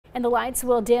And the lights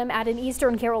will dim at an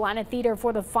Eastern Carolina theater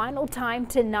for the final time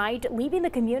tonight, leaving the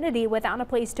community without a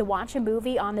place to watch a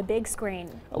movie on the big screen.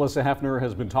 Alyssa Hefner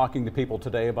has been talking to people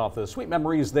today about the sweet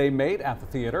memories they made at the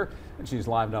theater, and she's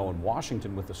live now in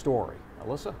Washington with the story.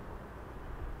 Alyssa?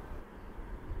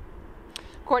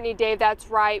 Courtney, Dave, that's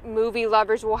right. Movie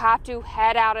lovers will have to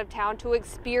head out of town to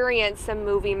experience some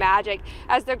movie magic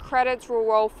as the credits will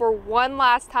roll for one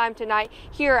last time tonight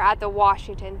here at the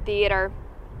Washington Theater.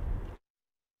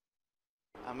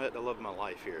 I met the love of my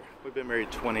life here. We've been married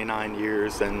 29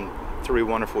 years and 3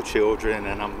 wonderful children,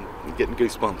 and I'm getting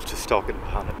goosebumps just talking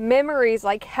about it. Memories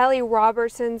like Kelly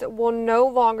Robertson's will no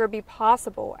longer be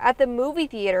possible at the movie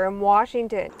theater in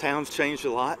Washington. Town's changed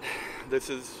a lot. This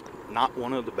is not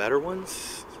one of the better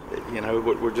ones. You know,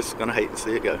 we're just going to hate to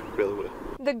see it go, really will.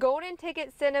 The Golden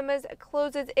Ticket Cinemas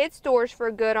closes its doors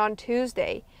for good on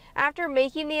Tuesday after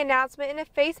making the announcement in a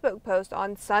Facebook post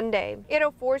on Sunday.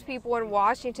 It'll force people in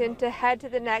Washington to head to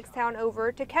the next town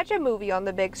over to catch a movie on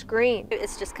the big screen.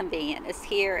 It's just convenient. It's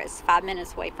here. It's 5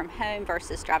 minutes away from home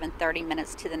versus driving 30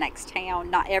 minutes to the next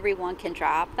town. Not everyone can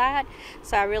drive that,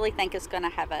 so I really think it's going to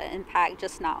have an impact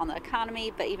just not on the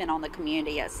economy, but even on the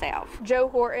community itself. Joe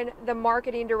Horton, the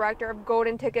marketing director of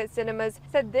Golden Ticket Cinemas,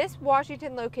 said this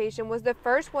Washington location was the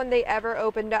first one they ever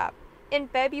opened up in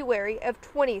February of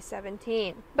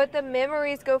 2017. But the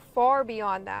memories go far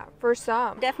beyond that for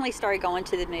some. Definitely started going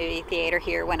to the movie theater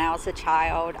here when I was a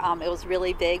child. It was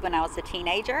really big when I was a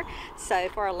teenager. So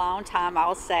for a long time,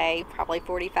 I'll say probably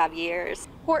 45 years.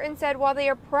 Horton said while they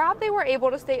are proud they were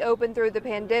able to stay open through the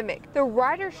pandemic, the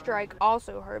writer's strike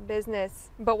also hurt business.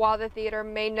 But while the theater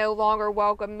may no longer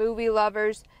welcome movie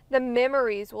lovers, the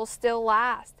memories will still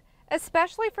last,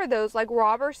 especially for those like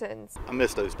Robertson's. I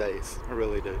miss those days. I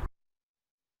really do.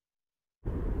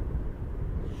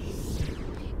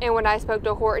 And when I spoke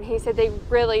to Horton, he said they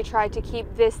really tried to keep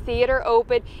this theater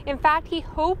open. In fact, he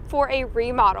hoped for a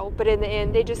remodel, but in the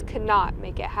end, they just could not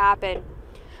make it happen.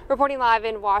 Reporting live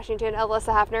in Washington,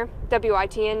 Alyssa Hefner,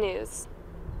 WITN News.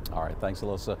 All right, thanks,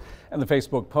 Alyssa. And the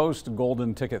Facebook post,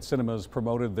 Golden Ticket Cinemas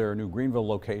promoted their new Greenville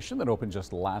location that opened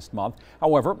just last month.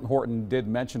 However, Horton did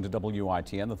mention to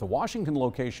WITN that the Washington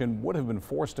location would have been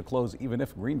forced to close even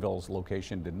if Greenville's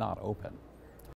location did not open.